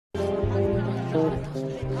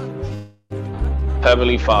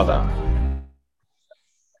Heavenly Father,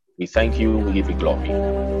 we thank you, we give you glory.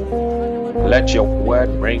 Let your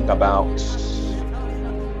word bring about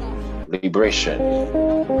liberation.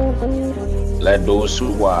 Let those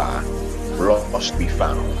who are lost be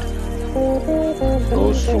found.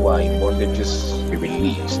 Those who are in bondages be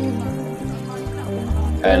released.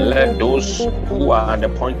 And let those who are at the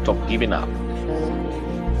point of giving up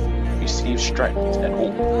receive strength and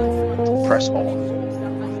hope to press on.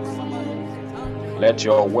 Let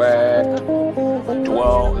your word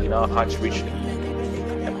dwell in our hearts richly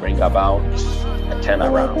and bring about a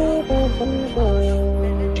turnaround.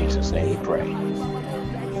 In Jesus' name we pray.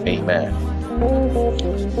 Amen.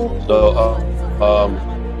 So,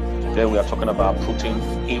 today we are talking about putting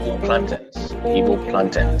evil plantains.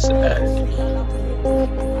 And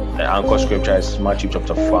the anchor scripture is Matthew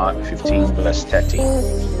chapter 15, verse 13.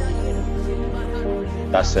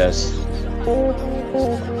 That says,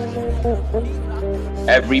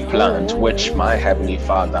 every plant which my heavenly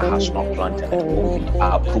Father has not planted will be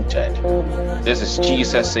uprooted. This is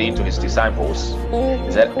Jesus saying to his disciples,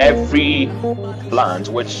 he said, every plant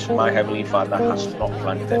which my heavenly Father has not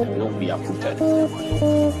planted will be uprooted.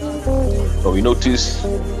 So we notice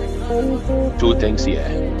two things here.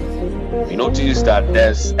 We notice that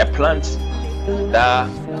there's a plant that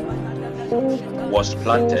was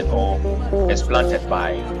planted or is planted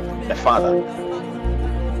by the Father.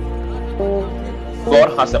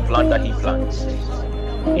 God has a plant that he plants.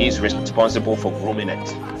 He is responsible for grooming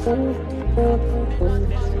it.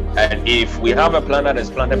 And if we have a plant that is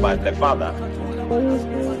planted by the Father,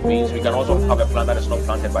 it means we can also have a plant that is not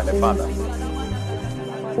planted by the Father.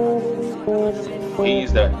 He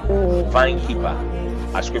is the vine keeper,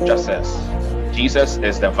 as scripture says. Jesus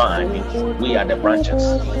is the vine, we are the branches.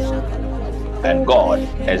 And God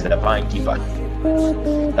is the vine keeper.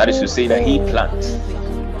 That is to say that he plants.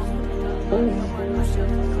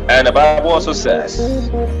 And the Bible also says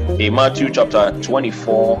in Matthew chapter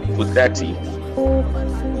 24 to 30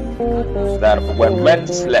 that when men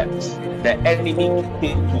slept, the enemy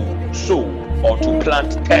came to sow or to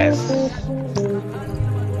plant tares.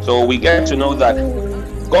 So we get to know that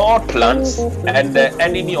God plants and the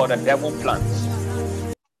enemy or the devil plants.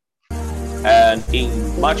 And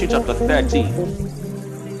in Matthew chapter 13,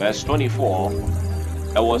 verse 24,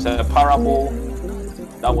 there was a parable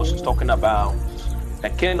that was talking about the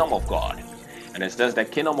kingdom of God. And it says the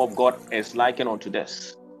kingdom of God is likened unto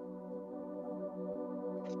this.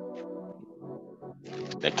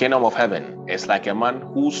 The kingdom of heaven is like a man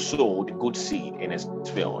who sowed good seed in his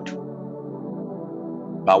field.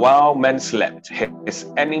 But while men slept, his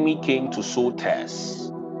enemy came to sow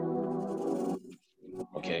tares.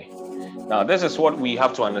 Okay. Now this is what we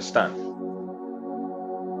have to understand.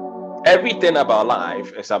 Everything about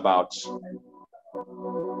life is about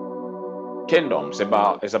kingdoms,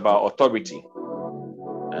 is about authority.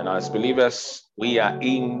 And as believers, we are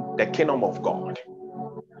in the kingdom of God.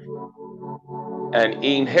 And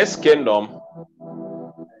in his kingdom,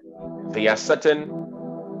 there are certain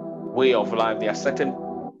way of life, there are certain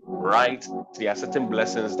rights, there are certain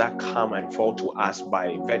blessings that come and fall to us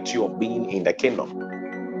by virtue of being in the kingdom.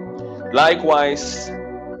 Likewise,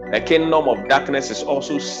 the kingdom of darkness is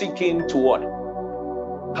also seeking to what?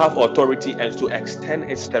 Have authority and to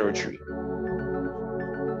extend its territory.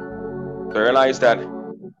 So realize that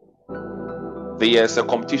there is a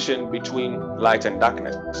competition between light and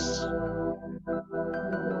darkness.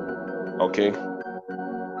 Okay.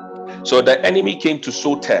 So the enemy came to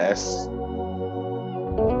sow tares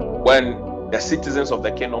when the citizens of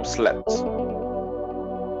the kingdom slept.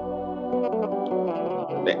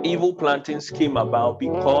 The evil plantings came about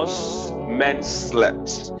because men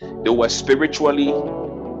slept. They were spiritually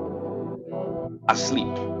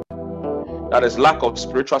asleep. That is, lack of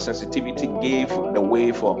spiritual sensitivity gave the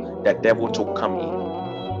way for the devil to come in.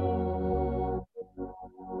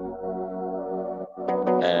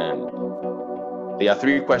 And there are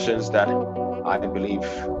three questions that I believe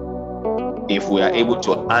if we are able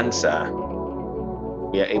to answer,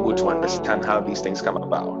 we are able to understand how these things come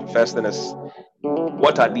about. The first thing is,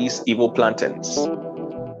 what are these evil plantings?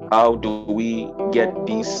 How do we get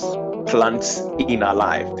these plants in our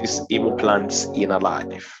life, these evil plants in our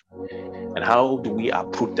life? And how do we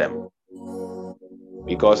uproot them?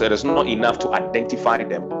 Because it is not enough to identify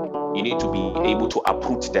them. You need to be able to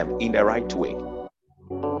uproot them in the right way.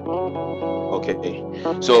 Okay.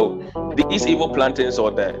 So these evil plantings, or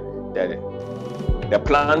the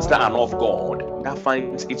plants that are not of God, that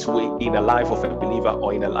finds its way in the life of a believer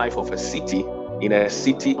or in the life of a city, in a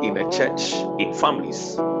church, in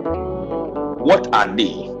families. What are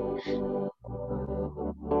they?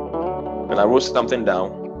 and I wrote something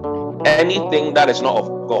down. Anything that is not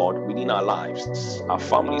of God within our lives, our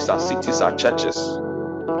families, our cities, our churches,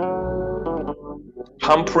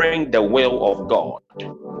 hampering the will of God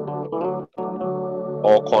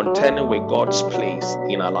or contending with God's place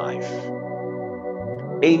in our life.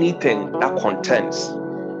 Anything that contends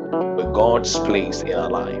with God's place in our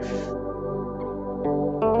life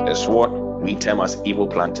is what we term as evil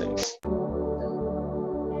plantings.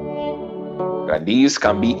 And these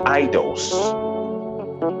can be idols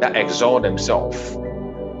that exalt themselves.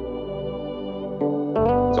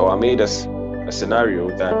 So I made a scenario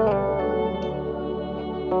that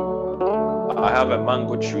I have a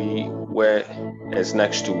mango tree where it's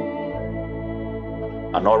next to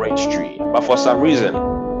an orange tree, but for some reason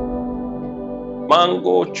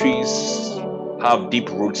mango trees have deep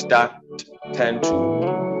roots that tend to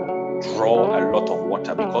draw a lot of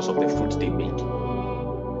water because of the fruit they make.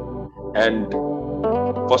 And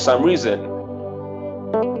for some reason,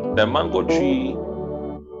 the mango tree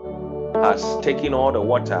has taken all the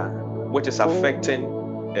water, which is affecting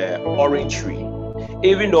the orange tree.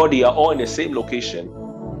 Even though they are all in the same location,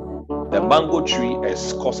 the mango tree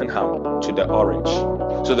is causing harm to the orange.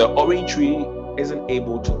 So the orange tree isn't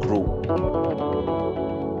able to grow.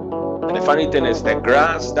 And the funny thing is, the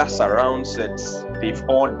grass that surrounds it, they've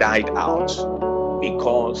all died out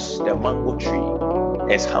because the mango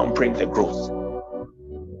tree is hampering the growth.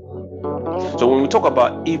 So when we talk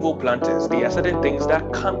about evil planters, there are certain things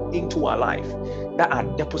that come into our life that are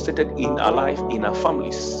deposited in our life, in our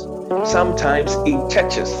families, sometimes in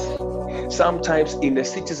churches, sometimes in the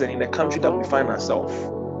cities and in the country that we find ourselves.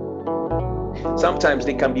 Sometimes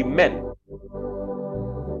they can be men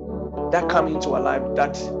that come into our life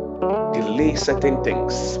that delay certain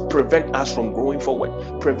things, prevent us from growing forward,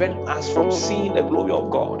 prevent us from seeing the glory of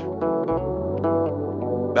God.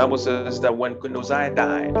 The Bible says that when Queen Uzziah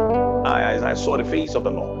died, I saw the face of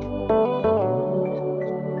the Lord.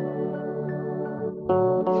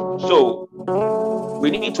 So we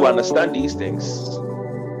need to understand these things.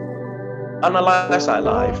 Analyze our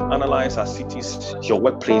life, analyze our cities, your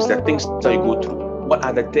workplace, the things that you go through. What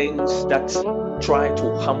are the things that try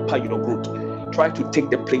to hamper your growth? Try to take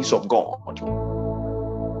the place of God.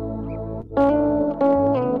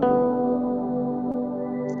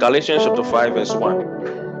 Galatians chapter 5 verse 1.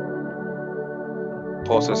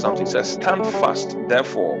 Paul says something, says, stand fast,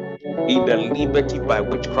 therefore, in the liberty by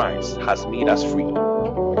which Christ has made us free.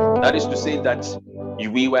 That is to say that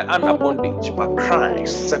we were under bondage, but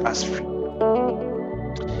Christ set us free.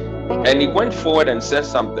 And he went forward and said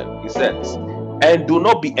something. He says, and do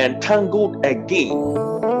not be entangled again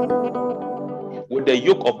with the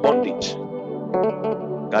yoke of bondage.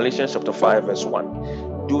 Galatians chapter 5 verse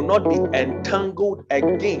 1. Do not be entangled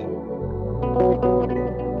again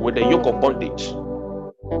with the yoke of bondage.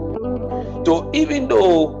 So even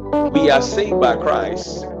though we are saved by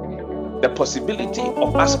Christ, the possibility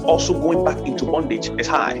of us also going back into bondage is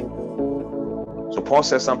high. So Paul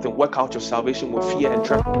says something, work out your salvation with fear and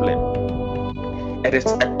trembling. It is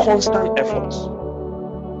a constant effort,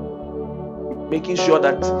 making sure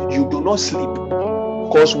that you do not sleep,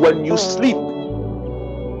 because when you sleep,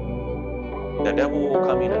 the devil will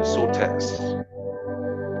come in and sow tares,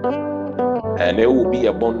 and it will be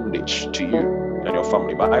a bondage to you and your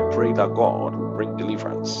family. But I pray that God will bring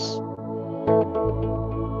deliverance.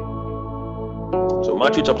 So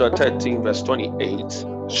Matthew chapter 13 verse 28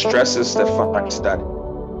 stresses the fact that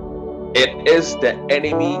it is the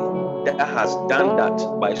enemy that has done that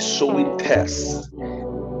by sowing tares.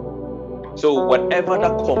 So whatever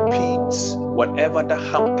that competes, whatever that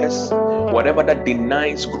hampers, whatever that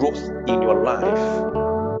denies growth in your life,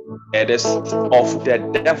 it is of the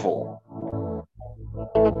devil.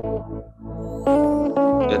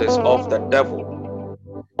 It is of the devil.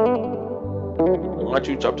 In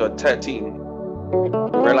Matthew chapter 13,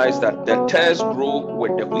 you realize that the tares grow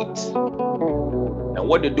with the wheat. And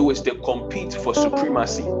what they do is they compete for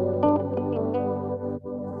supremacy.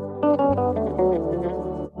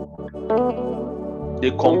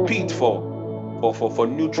 They compete for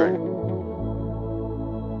nutrient.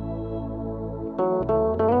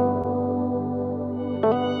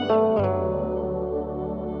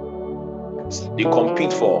 They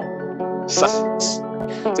compete for size.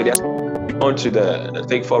 So they are on to the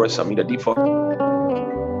thick forest, I mean the deep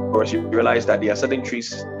forest. You realize that there are certain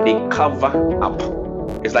trees they cover up.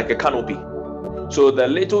 It's like a canopy. So the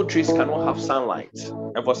little trees cannot have sunlight,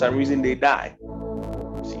 and for some reason they die.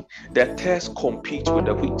 See, the tares compete with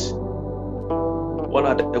the wheat. What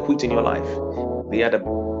are the wheat in your life? They are the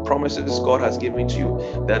promises God has given to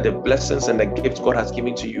you. They are the blessings and the gifts God has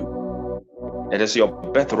given to you. It is your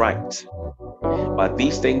birthright. But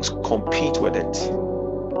these things compete with it.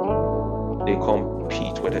 They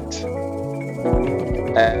compete with it.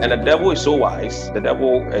 And the devil is so wise. The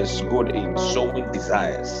devil is good in sowing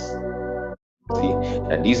desires. See,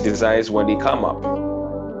 and these desires, when they come up,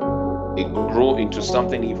 they grow into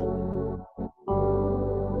something evil.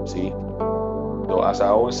 See, so as I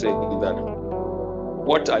always say, that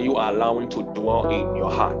what are you allowing to dwell in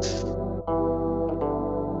your heart?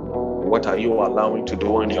 What are you allowing to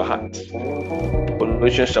dwell in your heart?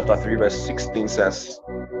 Colossians chapter 3 verse 16 says,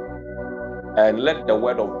 and let the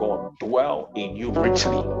word of God dwell in you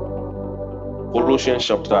richly. Colossians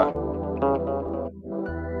chapter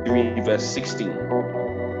 3 verse 16.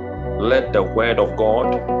 Let the word of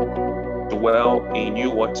God dwell in you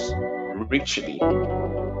what? Richly.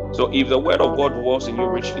 So if the word of God dwells in you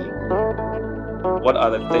richly, what are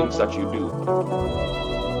the things that you do?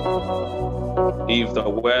 If the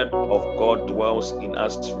word of God dwells in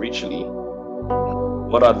us richly,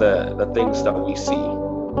 what are the things that we see?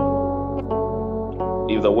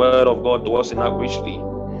 If the word of God dwells in us richly,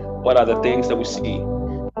 what are the things that we see?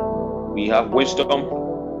 We have wisdom,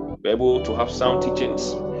 we're able to have sound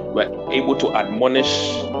teachings, we're able to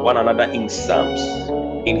admonish one another in psalms,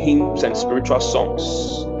 in hymns and spiritual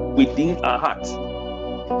songs within our hearts.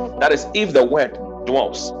 That is if the word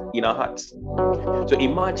dwells in our hearts. So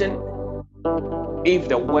imagine if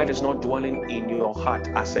the word is not dwelling in your heart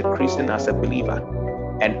as a Christian, as a believer,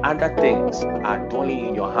 and other things are dwelling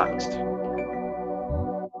in your heart.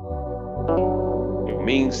 It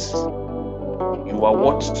means you are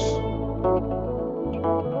what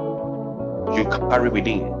you carry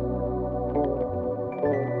within.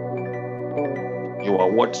 You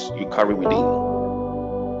are what you carry within.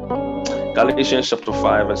 Galatians chapter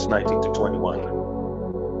 5 verse 19 to 21.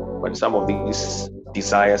 When some of these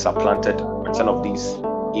desires are planted, when some of these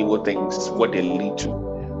evil things, what they lead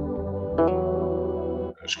to.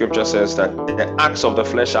 Scripture says that the acts of the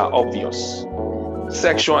flesh are obvious.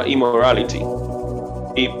 Sexual immorality,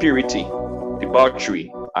 impurity,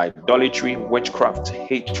 debauchery, idolatry, witchcraft,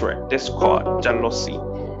 hatred, discord, jealousy,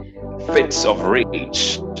 fits of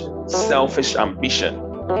rage, selfish ambition,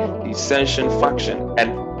 dissension, faction,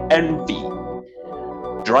 and envy,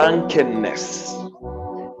 drunkenness,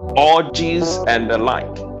 orgies, and the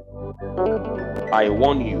like. I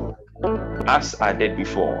warn you, as I did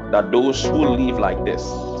before, that those who live like this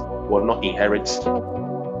will not inherit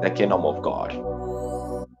the kingdom of God.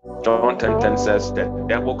 John 10:10 says that the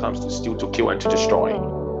devil comes to steal, to kill, and to destroy.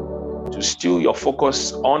 To steal your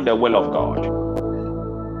focus on the will of God.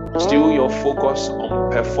 Steal your focus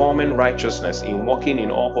on performing righteousness, in walking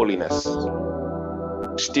in all holiness.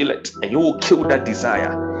 Steal it, and you will kill that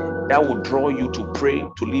desire that will draw you to pray,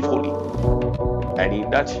 to live holy. And in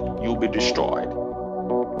that, you'll be destroyed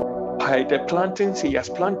by the plantings he has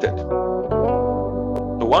planted.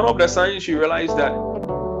 So one of the signs you realize that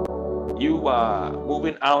you are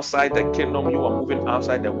moving outside the kingdom, you are moving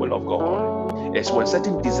outside the will of God, is when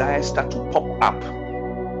certain desires start to pop up.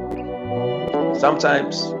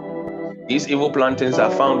 Sometimes these evil plantings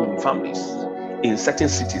are found in families, in certain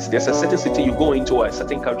cities. There's a certain city you go into, or a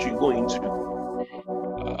certain country you go into.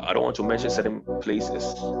 I don't want to mention certain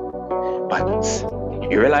places, but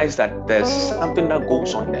you realize that there's something that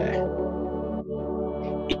goes on there.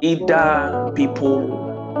 Either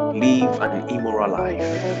people live an immoral life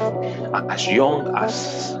as young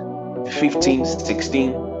as 15,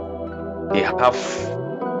 16, they have,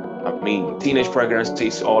 teenage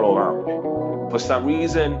pregnancies all around. For some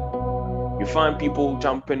reason, you find people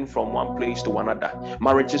jumping from one place to another.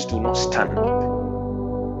 Marriages do not stand.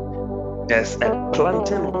 There's a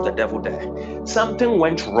planting of the devil there. Something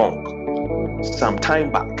went wrong some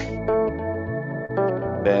time back.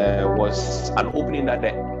 There was an opening that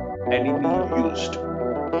the enemy used,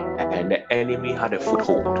 and the enemy had a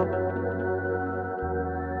foothold.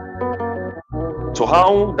 So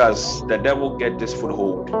how does the devil get this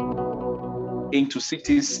foothold? Into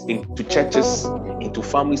cities, into churches, into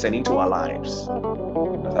families, and into our lives.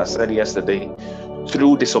 As I said yesterday,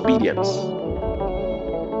 through disobedience.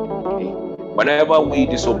 Whenever we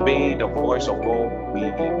disobey the voice of God, we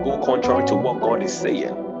go contrary to what God is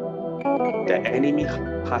saying, the enemy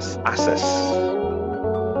has access.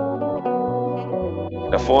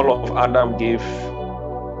 The fall of Adam gave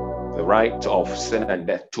the right of sin and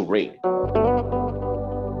death to reign.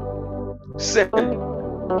 Sin,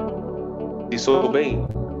 disobeying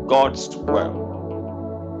God's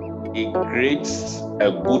will, it creates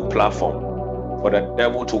a good platform for the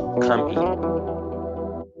devil to come in.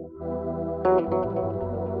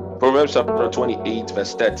 Proverbs chapter 28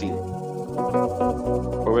 verse 13.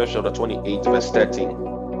 Proverbs chapter 28 verse 13.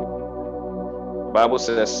 The Bible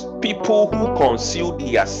says, people who conceal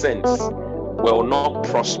their sins will not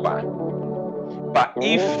prosper. But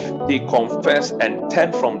if they confess and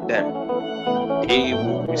turn from them, they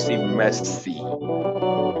will receive mercy.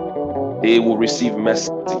 They will receive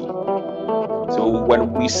mercy. So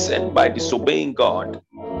when we sin by disobeying God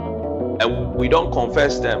and we don't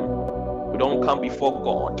confess them, we don't come before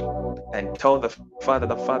God and tell the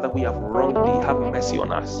Father, we have wronged thee, have mercy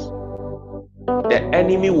on us. The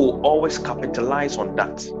enemy will always capitalize on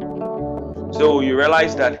that. So you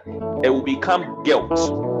realize that it will become guilt.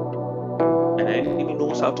 And the enemy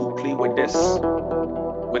knows how to play with this,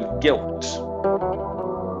 with guilt.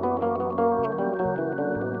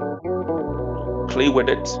 Play with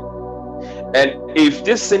it. And if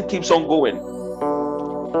this sin keeps on going,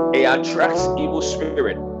 it attracts evil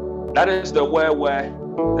spirit. That is the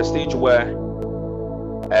stage where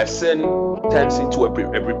a sin turns into a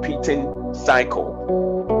repeating cycle.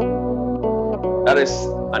 That is,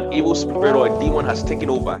 an evil spirit or a demon has taken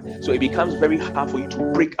over. So it becomes very hard for you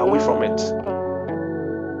to break away from it.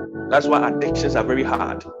 That's why addictions are very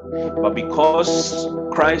hard. But because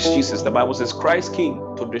Christ Jesus, the Bible says, Christ came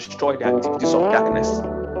to destroy the activities of darkness,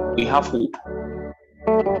 we have hope.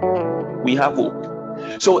 We have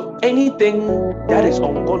hope. So anything that is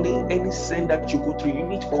ungodly, any sin that you go through, you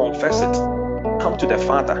need to confess it. Come to the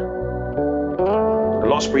Father. The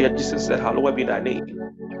Lord's Prayer, Jesus said, hallowed be thy name.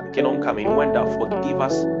 Thy kingdom come, and when thou forgive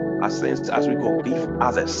us our sins as we forgive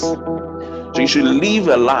others. So you should live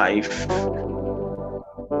a life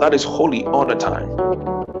that is holy all the time.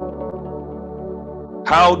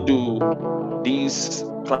 How do these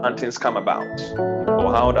plantings come about?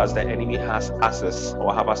 Or how does the enemy have access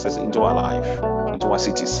into our life, into our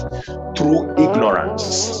cities? Through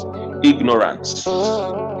ignorance. Ignorance.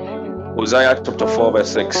 Hosea chapter 4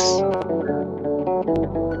 verse 6.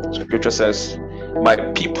 Scripture says, my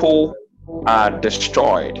people are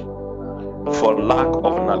destroyed for lack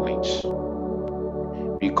of knowledge,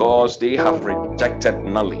 because they have rejected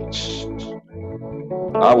knowledge.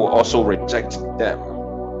 I will also reject them,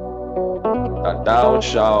 that thou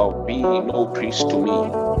shalt be no priest to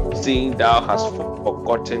me, seeing thou hast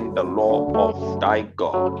forgotten the law of thy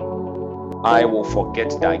God. I will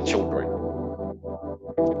forget thy children.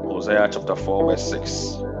 Hosea chapter 4 verse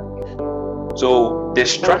 6. So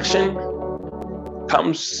distraction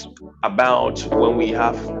comes about when we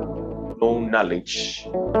have no knowledge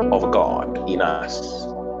of God in us.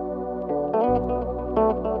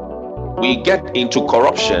 We get into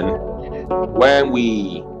corruption when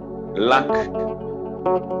we lack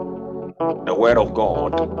the word of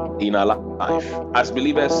God in our life. As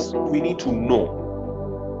believers, we need to know.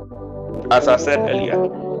 As I said earlier,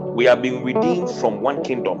 we have been redeemed from one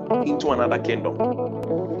kingdom into another kingdom.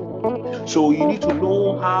 So you need to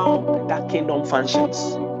know how that kingdom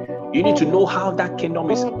functions. You need to know how that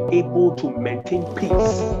kingdom is able to maintain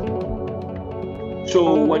peace.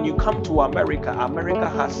 So when you come to America, America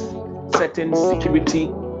has certain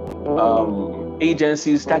security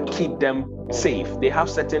agencies that keep them safe. They have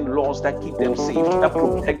certain laws that keep them safe, that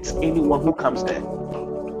protects anyone who comes there.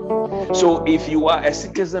 So if you are a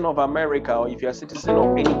citizen of America, or if you're a citizen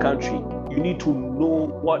of any country, you need to know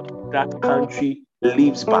what that country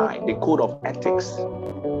lives by, the code of ethics.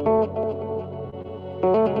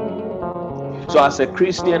 So as a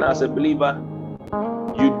Christian, as a believer,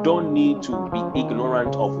 you don't need to be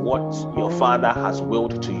ignorant of what your Father has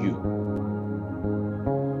willed to you.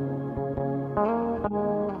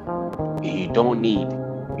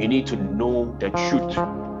 You need to know the truth.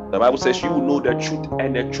 The Bible says you will know the truth,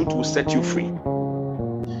 and the truth will set you free.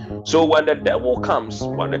 So when the devil comes,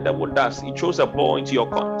 what the devil does, he throws a ball into your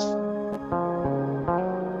court.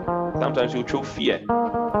 Sometimes he'll throw fear.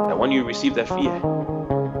 And when you receive the fear,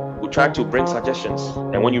 he'll try to bring suggestions.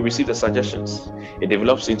 And when you receive the suggestions, it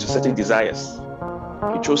develops into certain desires.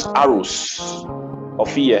 He throws arrows of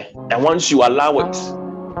fear. And once you allow it,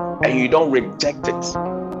 and you don't reject it,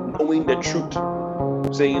 knowing the truth,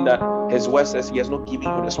 saying that his word says he has not given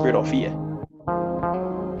you the spirit of fear.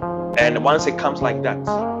 And once it comes like that,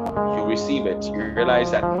 you receive it. You realize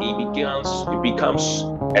that it becomes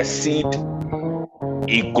a seed.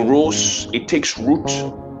 It grows, it takes root,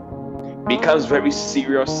 becomes very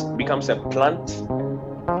serious, becomes a plant,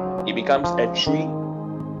 it becomes a tree,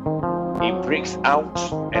 it breaks out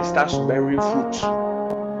and starts bearing fruit.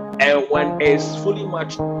 And when it's fully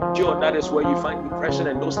mature, that is where you find depression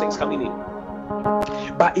and those things coming in.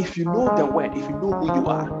 But if you know the word, if you know who you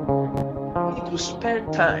are, you need to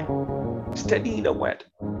spend time studying the word.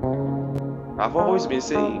 I've always been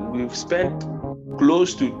saying we've spent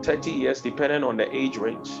close to 30 years, depending on the age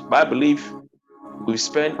range. But I believe we've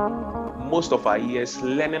spent most of our years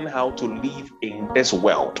learning how to live in this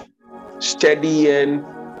world, studying,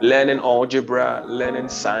 learning algebra, learning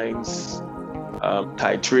science,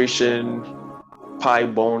 titration, pi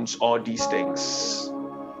bonds, all these things,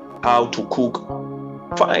 how to cook.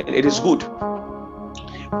 Fine, it is good.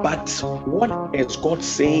 But what is God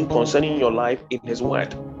saying concerning your life in His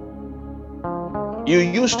Word? You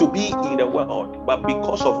used to be in the world, but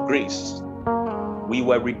because of grace, we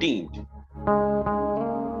were redeemed.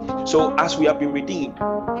 So as we have been redeemed,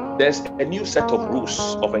 there's a new set of rules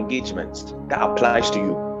of engagement that applies to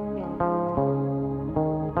you.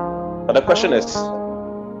 But the question is,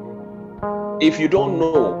 if you don't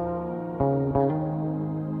know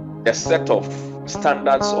the set of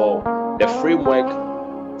standards or the framework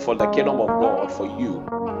for the kingdom of God for you,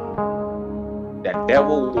 the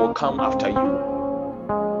devil will come after you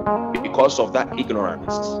because of that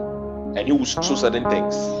ignorance, and he will sow certain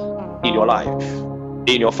things in your life,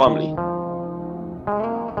 in your family,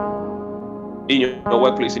 in your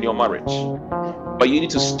workplace, in your marriage. But you need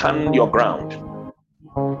to stand your ground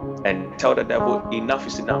and tell the devil, enough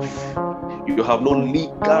is enough. You have no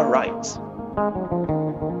legal right.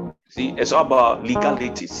 See, it's all about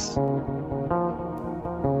legalities.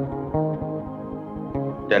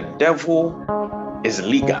 The devil is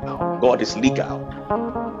legal. God is legal.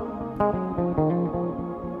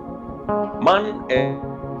 Man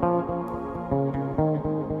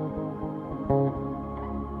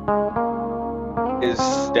is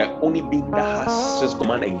the only being that has his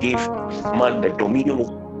command and gave man the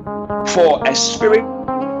dominion. For a spirit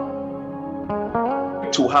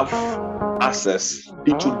to have access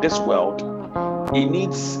into this world, it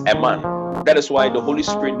needs a man. That is why the Holy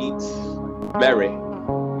Spirit needs Mary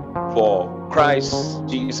for Christ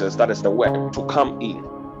Jesus, that is the Word, to come in.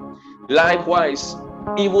 Likewise,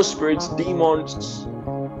 evil spirits, demons,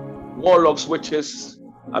 warlocks, witches,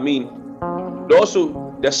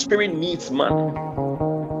 also the spirit needs man.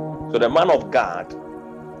 So the man of God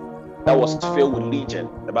that was filled with legion,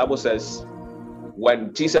 the Bible says,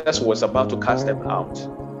 when Jesus was about to cast them out,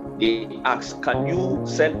 they asked, can you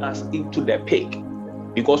send us into the pig?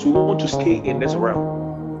 Because we want to stay in this realm,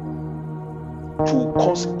 to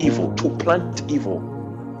cause evil, to plant evil.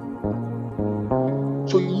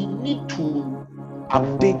 So you need to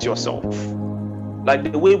update yourself, like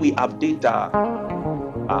the way we update our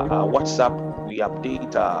WhatsApp, we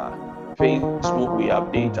update our Facebook, we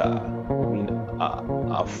update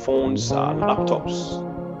our phones, our laptops,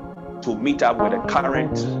 to meet up with the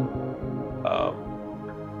current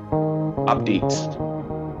updates.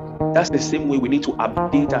 That's the same way we need to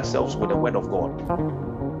update ourselves with the Word of God.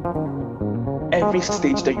 Every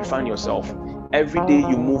stage that you find yourself, every day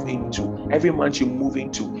you move into, every month you move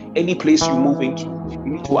into, any place you move into, you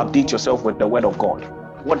need to update yourself with the Word of God.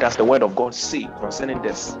 What does the Word of God say concerning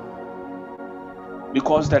this?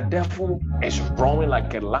 Because the devil is roaring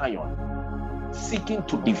like a lion, seeking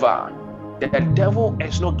to devour. The devil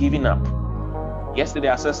is not giving up. Yesterday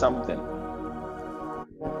I said something.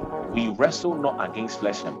 We wrestle not against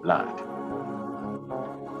flesh and blood,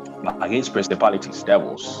 but against principalities,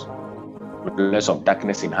 devils, rulers of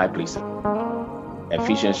darkness in high places.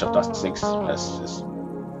 Ephesians chapter 6, verses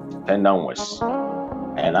 10 downwards.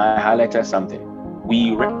 And I highlighted something.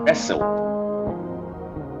 We wrestle.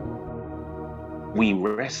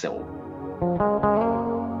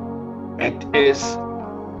 It is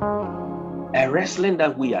a wrestling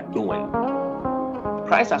that we are doing.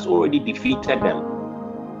 Christ has already defeated them,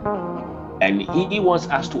 and he wants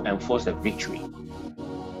us to enforce the victory.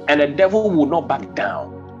 And the devil will not back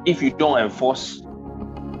down if you don't enforce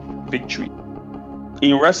victory.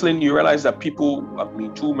 In wrestling, you realize that people,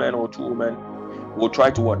 two men or two women, will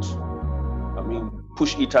try to what?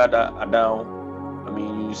 Push each other down.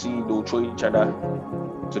 You see, they'll throw each other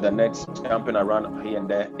to the net, jumping around here and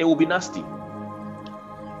there. It will be nasty.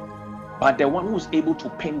 But the one who's able to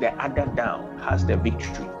pin the other down has the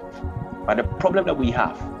victory. But the problem that we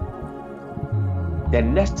have, the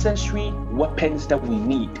necessary weapons that we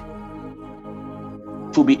need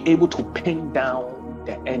to be able to pin down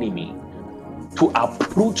the enemy, to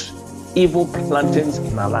uproot evil plantings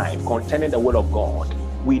in our life containing the Word of God,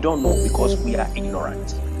 we don't know because we are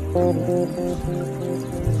ignorant.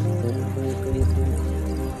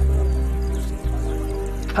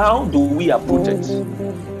 How do we approach it?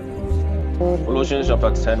 Colossians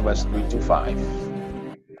chapter 10, verse 3 to 5.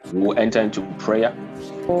 We will enter into prayer.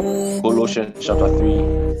 Colossians chapter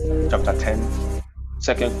 3, chapter 10,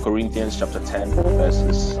 2 Corinthians chapter 10,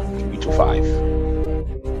 verses 3 to 5.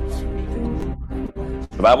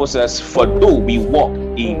 The Bible says, for though we walk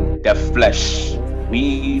in the flesh,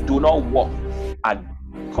 we do not walk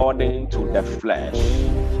according to the flesh.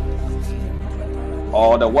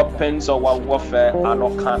 All the weapons of our warfare are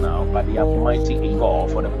not carnal, but they are mighty in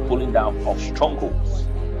God for the pulling down of strongholds,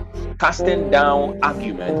 casting down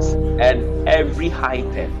arguments and every high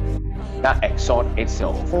thing that exalts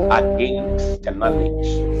itself against the knowledge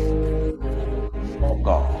of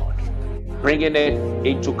God, bringing it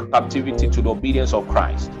into captivity to the obedience of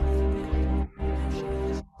Christ.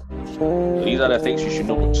 So these are the things you should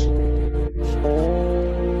note.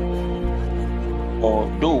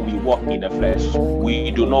 Although we walk in the flesh,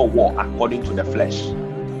 we do not walk according to the flesh.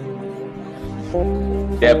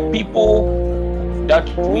 The people that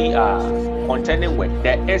we are contending with,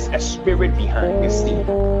 there is a spirit behind the scene.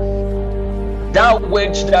 That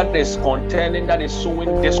which that is contending, that is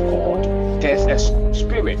sowing discord, there's a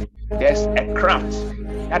spirit, there's a craft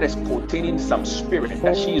that is containing some spirit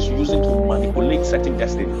that she is using to manipulate certain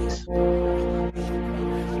destinies.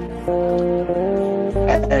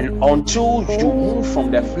 And until you move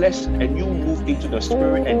from the flesh and you move into the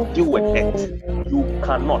spirit and deal with it, you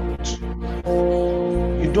cannot.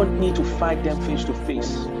 You don't need to fight them face to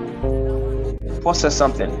face. Paul says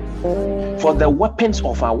something. For the weapons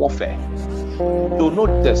of our warfare. So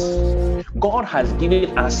note this. God has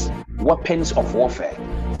given us weapons of warfare.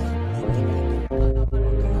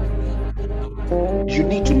 You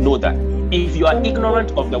need to know that. If you are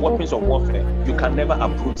ignorant of the weapons of warfare, you can never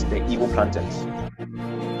uproot the evil planters.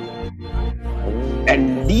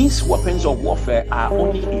 And these weapons of warfare are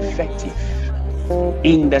only effective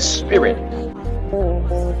in the spirit.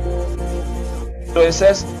 So it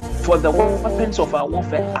says, for the weapons of our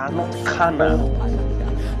warfare are not carnal.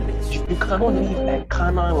 You cannot live a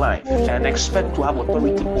carnal life and expect to have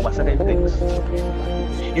authority over certain things.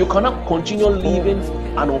 You cannot continue living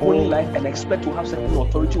an unholy life and expect to have certain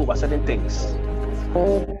authority over certain things.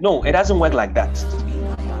 No, it doesn't work like that.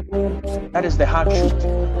 That is the hard truth.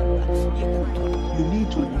 You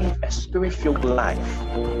need to live a spirit-filled life.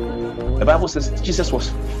 The Bible says Jesus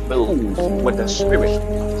was filled with the Spirit.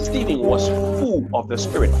 Stephen was full of the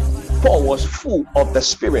Spirit. Paul was full of the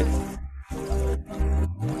Spirit.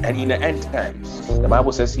 And in the end times, the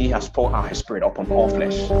Bible says he has poured out his Spirit upon all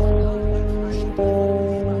flesh.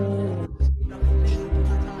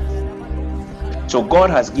 So God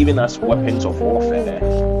has given us weapons of warfare.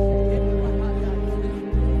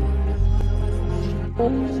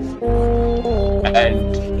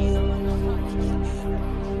 And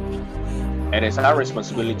it is our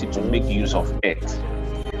responsibility to make use of it.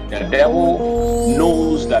 The devil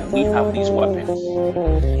knows that we have these weapons.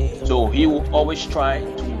 So he will always try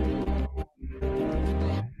to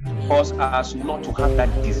cause us not to have that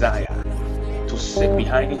desire to sit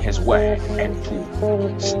behind his word and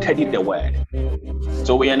to study the word.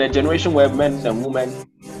 So we are in a generation where men and women,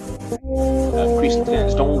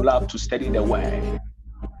 Christians, don't love to study the word.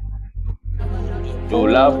 You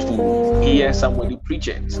love to hear somebody preach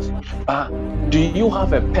it. But do you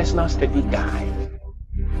have a personal study guide?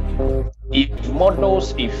 If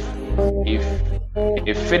models, if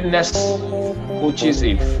fitness coaches,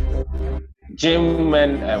 if gym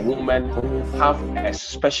men and women have a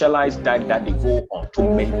specialized diet that they go on to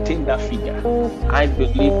maintain that figure, I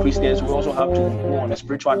believe Christians will also have to go on a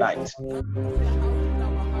spiritual diet.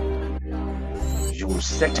 You will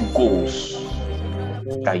set goals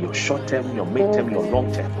that your short term, your mid term, your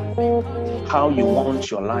long term, how you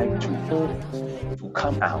want your life to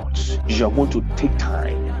come out. You're going to take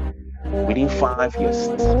time. Within 5 years,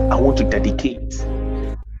 I want to dedicate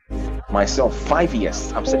myself 5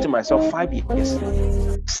 years. I'm setting myself 5 years.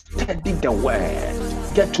 Study the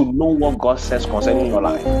word. Get to know what God says concerning your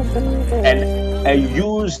life. And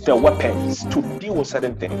use the weapons to deal with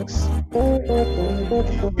certain things.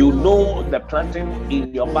 You know the planting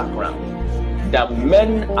in your background. That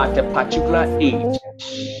men at a particular age,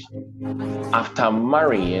 after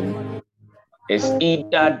marrying, is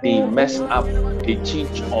either they mess up, they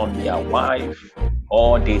cheat on their wife,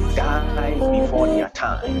 or they die before their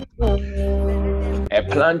time. A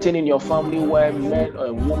planting in your family where men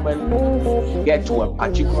and women get to a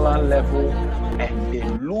particular level and they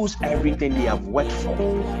lose everything they have worked for.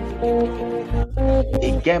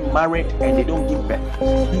 They get married and they don't give birth.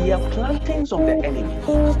 They are plantings of the enemy.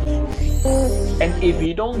 And if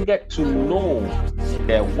you don't get to know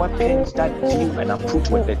the weapons that deal and approach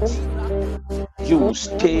with it, you will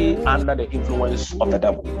stay under the influence of the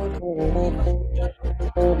devil.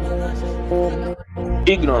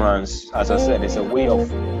 Ignorance, as I said, is a way of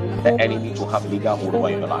the enemy to have legal hold over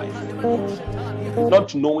your life.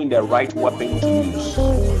 Not knowing the right weapon to use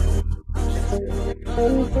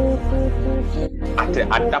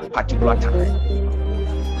at that particular time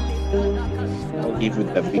will give you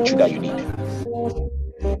the victory that you need.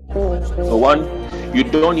 So one, you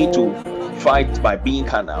don't need to fight by being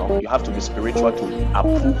carnal. You have to be spiritual to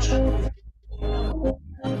uproot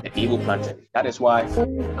the evil planting. That is why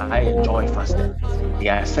I enjoy fasting.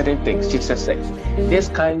 There are certain things Jesus said, this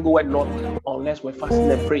can't go not unless we're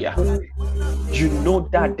fasting and prayer. You know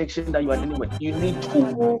that addiction that you are dealing with. You need to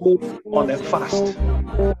go on a fast.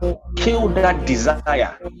 Kill that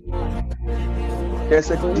desire. There's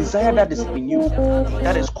a desire that is in you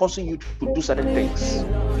that is causing you to do certain things.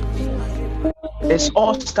 It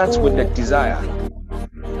all starts with the desire.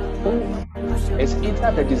 It's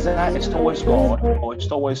either the desire is towards God or it's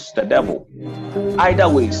towards the devil. Either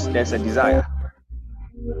ways, there's a desire.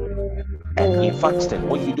 And in fasting,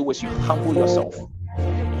 what you do is you humble yourself.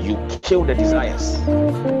 You kill the desires.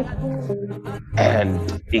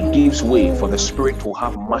 And it gives way for the spirit to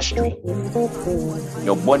have mastery.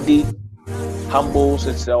 Your body humbles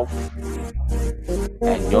itself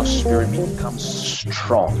and your spirit becomes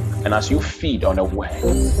strong. And as you feed on the word,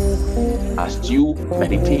 as you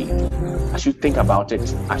meditate, as you think about it,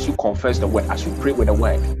 as you confess the word, as you pray with the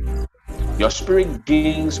word, your spirit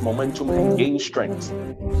gains momentum and gains strength.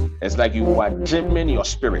 It's like you are gymming your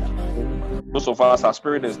spirit. Most of us, our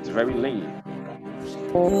spirit is very lean.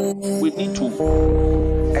 We need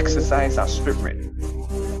to exercise our spirit,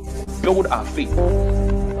 build our faith.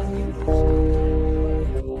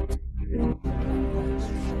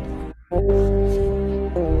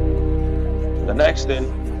 The next thing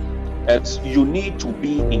is you need to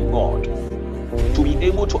be in God to be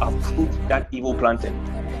able to uproot that evil planting.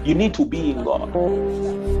 You need to be in God.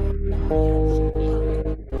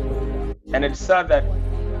 And it's sad that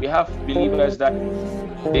we have believers that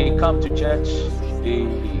they come to church, they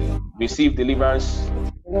receive deliverance.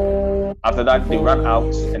 After that, they run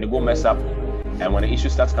out and they go mess up. And when the issue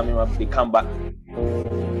starts coming up, they come back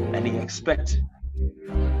and they expect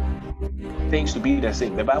things to be the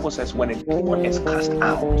same. The Bible says when a demon is cast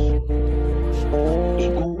out,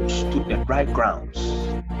 it goes to the dry grounds,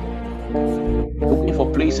 looking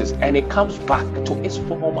for places, and it comes back to its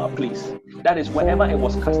former place. That is whenever it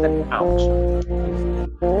was casted out.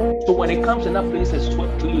 So when it comes in that place, it's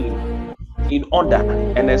swept clean, in order,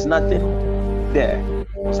 and there's nothing there.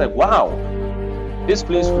 It's like, wow, this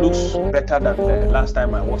place looks better than the last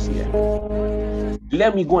time I was here.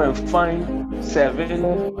 Let me go and find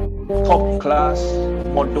 7 top-class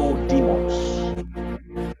model demons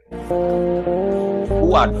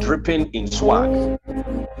who are dripping in swag,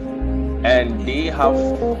 and they have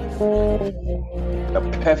the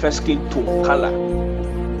perfect skin tone color,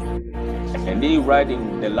 and they ride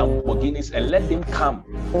in the Lamborghinis, and let them come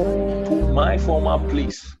to my former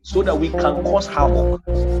place so that we can cause havoc.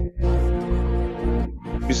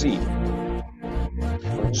 You see,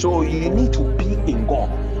 so you need to be in God.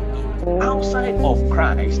 Outside of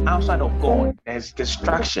Christ, outside of God, there's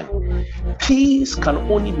distraction. Peace can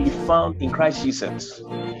only be found in Christ Jesus.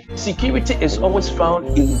 Security is always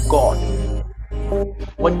found in God.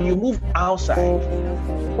 When you move outside,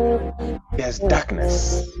 there's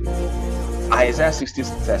darkness. Isaiah 60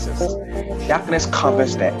 says, darkness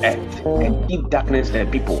covers the earth and deep darkness the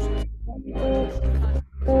people.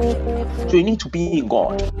 So you need to be in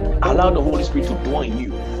God. Allow the Holy Spirit to dwell in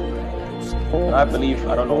you. And I believe,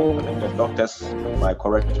 I don't know, I think the doctors might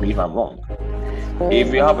correct me if I'm wrong.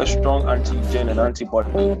 If you have a strong antigen and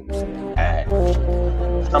antibody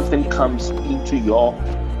and something comes into your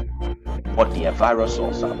body, a virus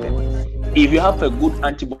or something, if you have a good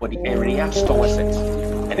antibody and reacts towards it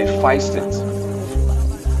and it fights it,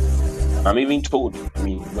 I'm even told,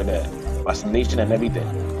 with the vaccination and everything,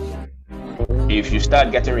 if you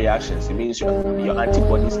start getting reactions, it means your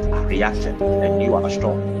antibodies are reacting and you are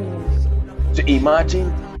strong. So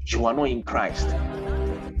imagine you are not in Christ.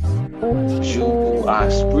 You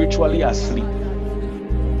are spiritually asleep.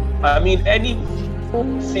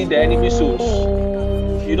 See the enemy souls.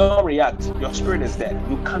 You don't react. Your spirit is dead.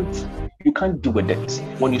 You can't deal with it.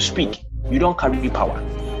 When you speak, you don't carry power.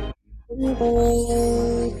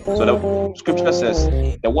 So the scripture says,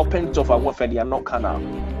 the weapons of our warfare, they are not carnal,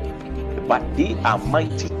 but they are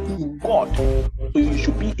mighty in God. So you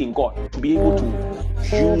should be in God to be able to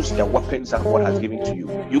use the weapons that God has given to you.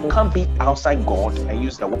 You can't be outside God and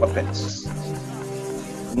use the weapons.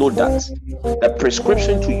 Know that the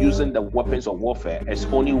prescription to using the weapons of warfare is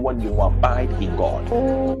only when you abide in God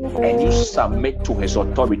and you submit to His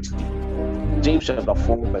authority. James chapter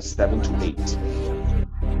 4 verse 7 to 8.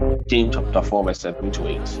 James chapter 4 verse 7 to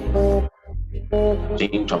 8.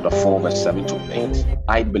 James chapter 4 verse 7 to 8.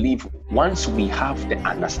 I believe once we have the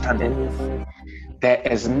understanding, there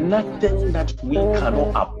is nothing that we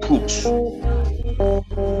cannot approach.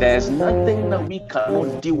 There is nothing that we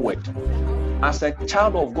cannot deal with. As a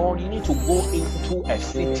child of God, you need to go into a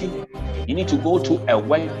city, You need to go to a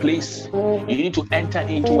workplace. You need to enter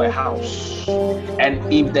into a house. And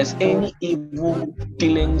if there's any evil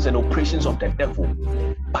dealings and operations of the devil,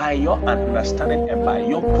 by your understanding and by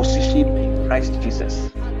your position in Christ Jesus,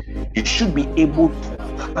 you should be able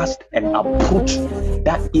to cast and uproot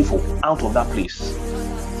that evil out of that place.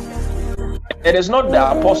 It is not the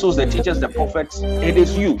apostles, the teachers, the prophets, it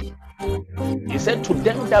is you. He said to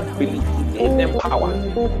them that believe in power.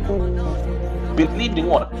 Believed in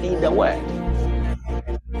what? In the word.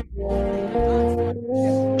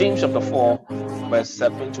 James chapter 4, verse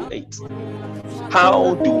 7 to 8.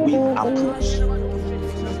 How do we approach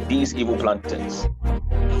these evil plantings?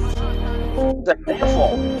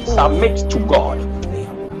 Therefore, submit to God.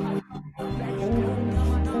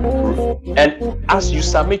 And as you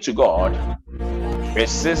submit to God,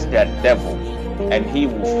 resist the devil and he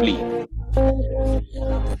will flee.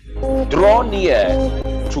 Draw near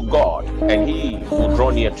to God and he will draw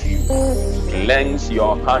near to you. Cleanse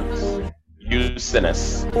your hands, you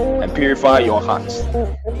sinners, and purify your hearts,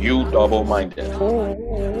 you double-minded.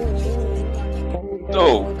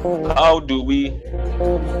 So, how do we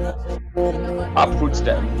approach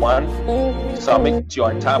them? 1, submit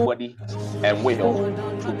your entire body and will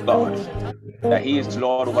to God, that he is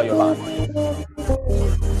Lord over your life.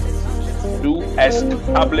 2,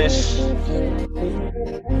 establish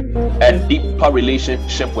a deeper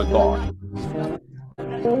relationship with God.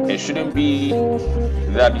 It shouldn't be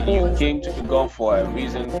that you came to God for a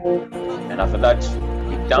reason and after that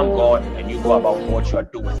you damn God and you go about what you are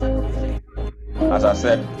doing. As I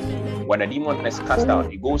said, when a demon is cast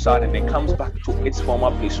out, it goes out and it comes back to its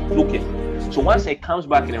former place looking. So once it comes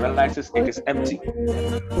back and it realizes it is empty,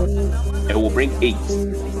 it will bring 8,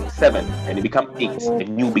 7, and it becomes 8, a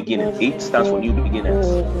new beginning. 8 stands for new beginnings.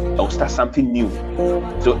 It will start something new.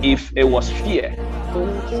 So if it was fear,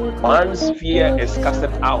 once fear is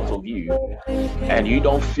casted out of you and you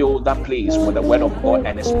don't fill that place with the word of God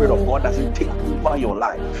and the Spirit of God doesn't take over your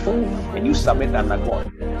life and you submit under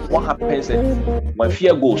God, what happens is when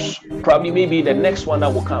fear goes, probably maybe the next one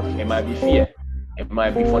that will come, it might be fear, it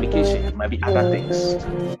might be fornication, it might be other things.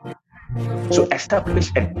 So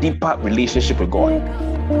establish a deeper relationship with God.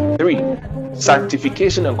 3,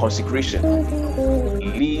 sanctification and consecration.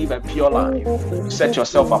 Live a pure life. Set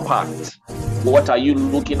yourself apart. What are you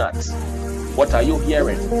looking at? What are you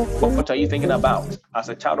hearing? What are you thinking about? As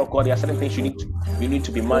a child of God, there are certain things you need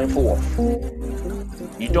to be mindful of.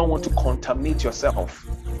 You don't want to contaminate yourself.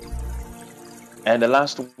 And the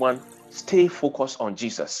last one, stay focused on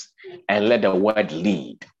Jesus and let the word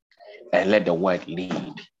lead. And let the word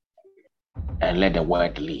lead. And let the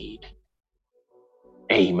word lead.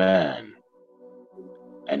 Amen.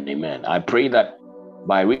 And amen. I pray that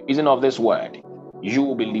by reason of this word, you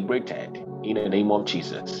will be liberated in the name of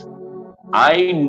Jesus. I